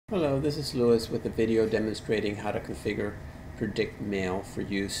Hello, this is Lewis with a video demonstrating how to configure PredictMail for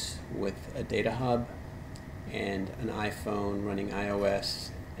use with a DataHub and an iPhone running iOS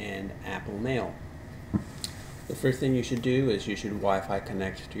and Apple Mail. The first thing you should do is you should Wi-Fi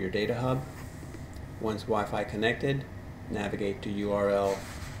connect to your DataHub. Once Wi-Fi connected, navigate to URL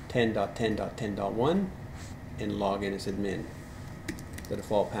 10.10.10.1 and log in as admin. The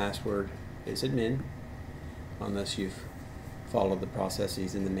default password is admin unless you've follow the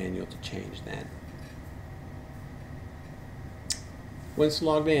processes in the manual to change that. Once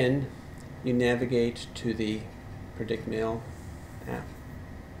logged in, you navigate to the PredictMail app.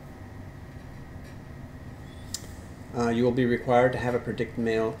 You will be required to have a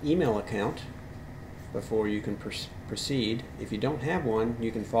PredictMail email account before you can proceed. If you don't have one,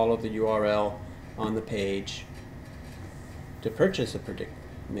 you can follow the URL on the page to purchase a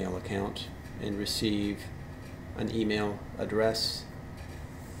PredictMail account and receive an email address,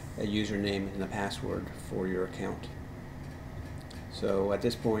 a username, and a password for your account. So at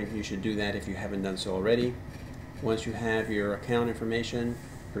this point you should do that if you haven't done so already. Once you have your account information,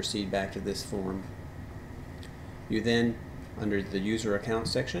 proceed back to this form. You then, under the user account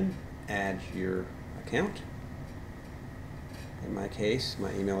section, add your account. In my case,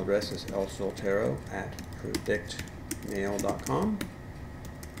 my email address is lsoltero@predictmail.com.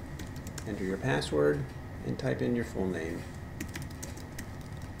 Enter your password and type in your full name.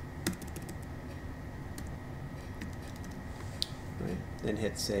 Right. Then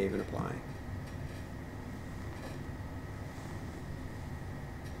hit save and apply.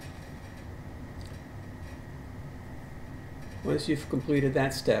 Once you've completed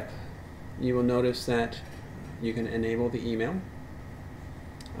that step, you will notice that you can enable the email.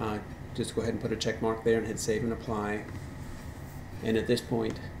 Just go ahead and put a check mark there and hit save and apply. And at this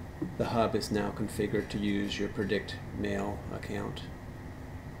point, the hub is now configured to use your PredictMail account.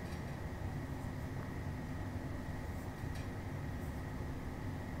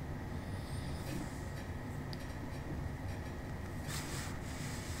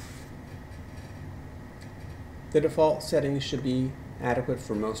 The default settings should be adequate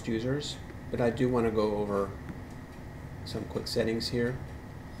for most users, but I do want to go over some quick settings here.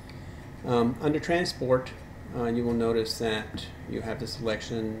 Under transport, you will notice that you have the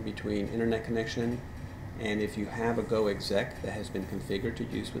selection between internet connection and if you have a Go exec that has been configured to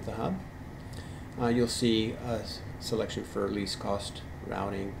use with the hub. You'll see a selection for least cost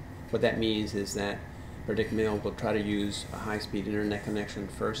routing. What that means is that PredictMail will try to use a high-speed internet connection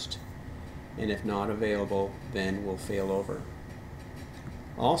first, and if not available, then will fail over.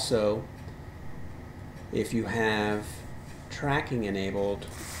 Also, if you have tracking enabled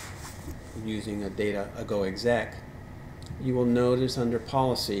using a Go exec, you will notice under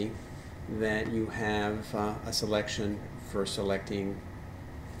policy that you have a selection for sending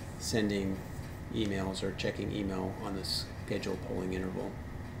emails or checking email on the scheduled polling interval.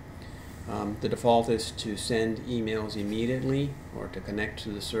 The default is to send emails immediately, or to connect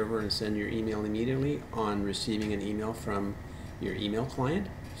to the server and send your email immediately on receiving an email from your email client.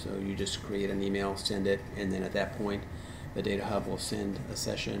 So you just create an email, send it, and then at that point the DataHub will send a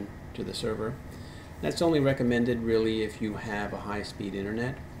session to the server. That's only recommended really if you have a high-speed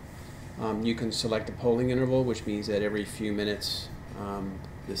internet. You can select a polling interval, which means that every few minutes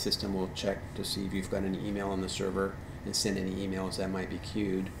the system will check to see if you've got an email on the server and send any emails that might be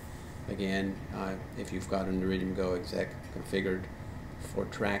queued. Again, if you've got an Iridium Go exec configured for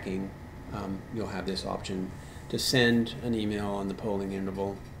tracking, you'll have this option to send an email on the polling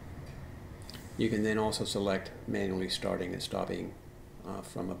interval. You can then also select manually starting and stopping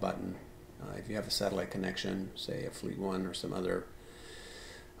from a button. If you have a satellite connection, say a Fleet One or some other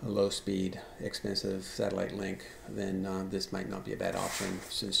low-speed, expensive satellite link, then this might not be a bad option,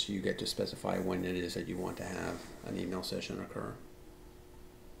 since you get to specify when it is that you want to have an email session occur.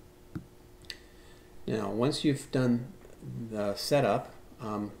 Now, once you've done the setup,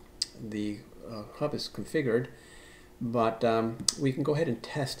 the hub is configured, but we can go ahead and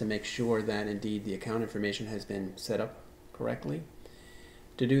test to make sure that indeed the account information has been set up correctly.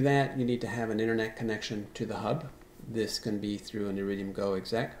 To do that, you need to have an internet connection to the hub. This can be through an Iridium Go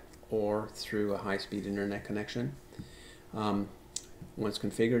exec or through a high-speed internet connection. Once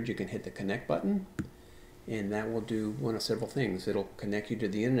configured, you can hit the connect button, and that will do one of several things. It'll connect you to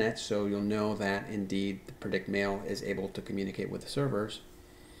the internet, so you'll know that indeed the PredictMail is able to communicate with the servers.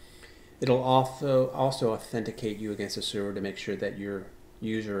 It'll also authenticate you against the server to make sure that your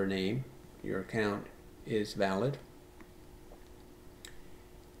username, your account, is valid.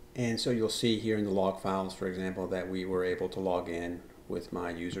 And so you'll see here in the log files, for example, that we were able to log in with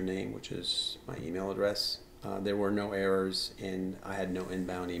my username, which is my email address, there were no errors, and I had no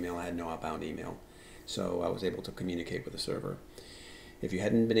inbound email, I had no outbound email. So I was able to communicate with the server. If you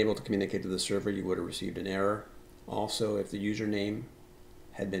hadn't been able to communicate to the server, you would have received an error. Also, if the username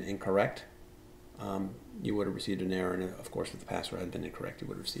had been incorrect, you would have received an error. And of course, if the password had been incorrect, you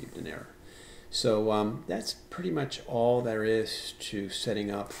would have received an error. So that's pretty much all there is to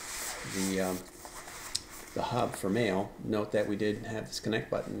setting up the hub for mail. Note that we did have this connect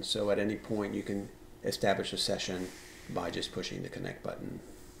button, so at any point you can establish a session by just pushing the connect button.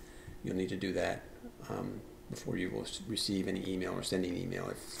 You'll need to do that before you will receive any email or send an email,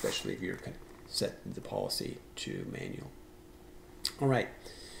 especially if you're set the policy to manual. All right,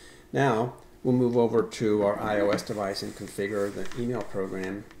 now we'll move over to our iOS device and configure the email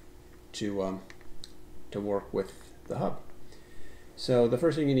program to work with the hub. So the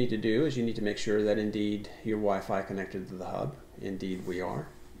first thing you need to do is you need to make sure that indeed your Wi-Fi connected to the hub. Indeed we are.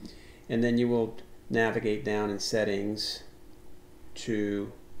 And then you will navigate down in settings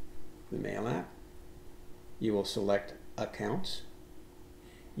to the Mail app. You will select Accounts.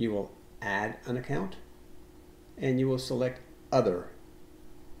 You will add an account. And you will select Other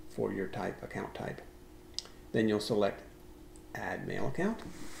for your account type. Then you'll select Add Mail Account.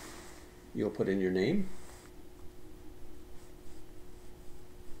 You'll put in your name.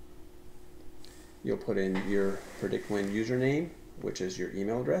 You'll put in your PredictMail username, which is your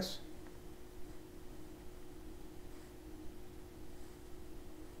email address.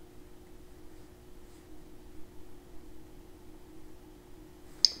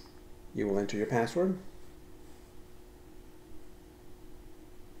 You will enter your password.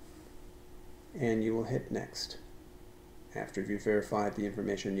 And you will hit Next after you've verified the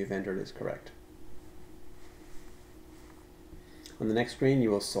information you've entered is correct. On the next screen, you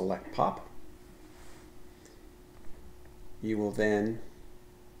will select POP. You will then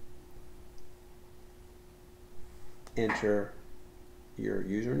enter your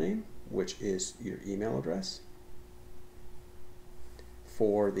username, which is your email address,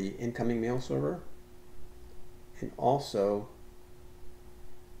 for the incoming mail server and also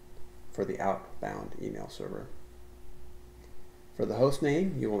for the outbound email server. For the host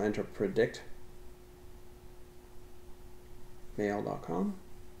name, you will enter PredictMail.com.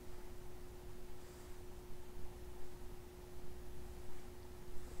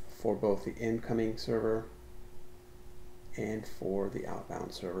 For both the incoming server and for the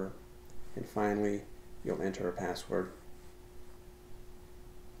outbound server. And finally, you'll enter a password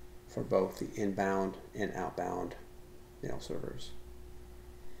for both the inbound and outbound mail servers.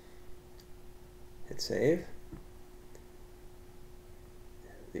 Hit save.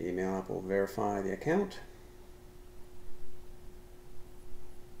 The email app will verify the account.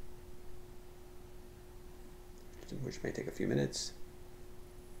 Which may take a few minutes.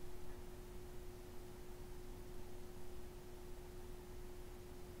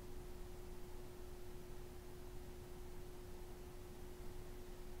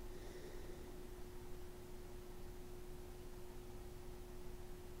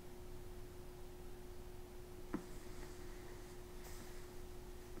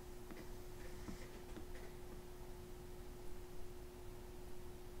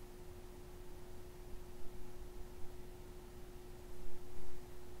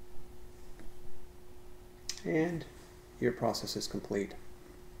 And your process is complete.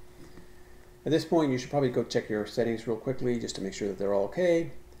 At this point, you should probably go check your settings real quickly just to make sure that they're all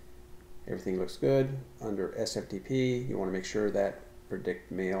okay. Everything looks good. Under SFTP, you want to make sure that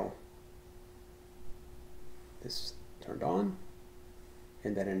PredictMail is turned on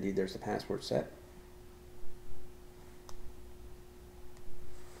and that indeed there's a password set.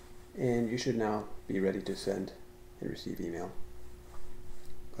 And you should now be ready to send and receive email.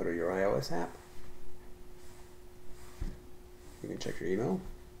 Go to your iOS app. You can check your email.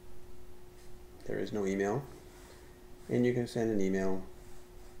 There is no email. And you can send an email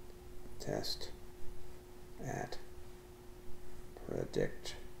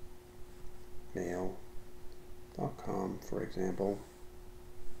test@PredictMail.com, for example.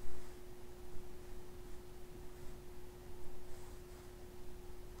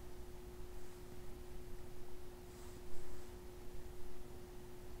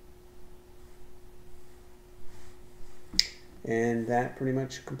 And that pretty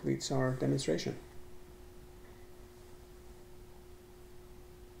much completes our demonstration.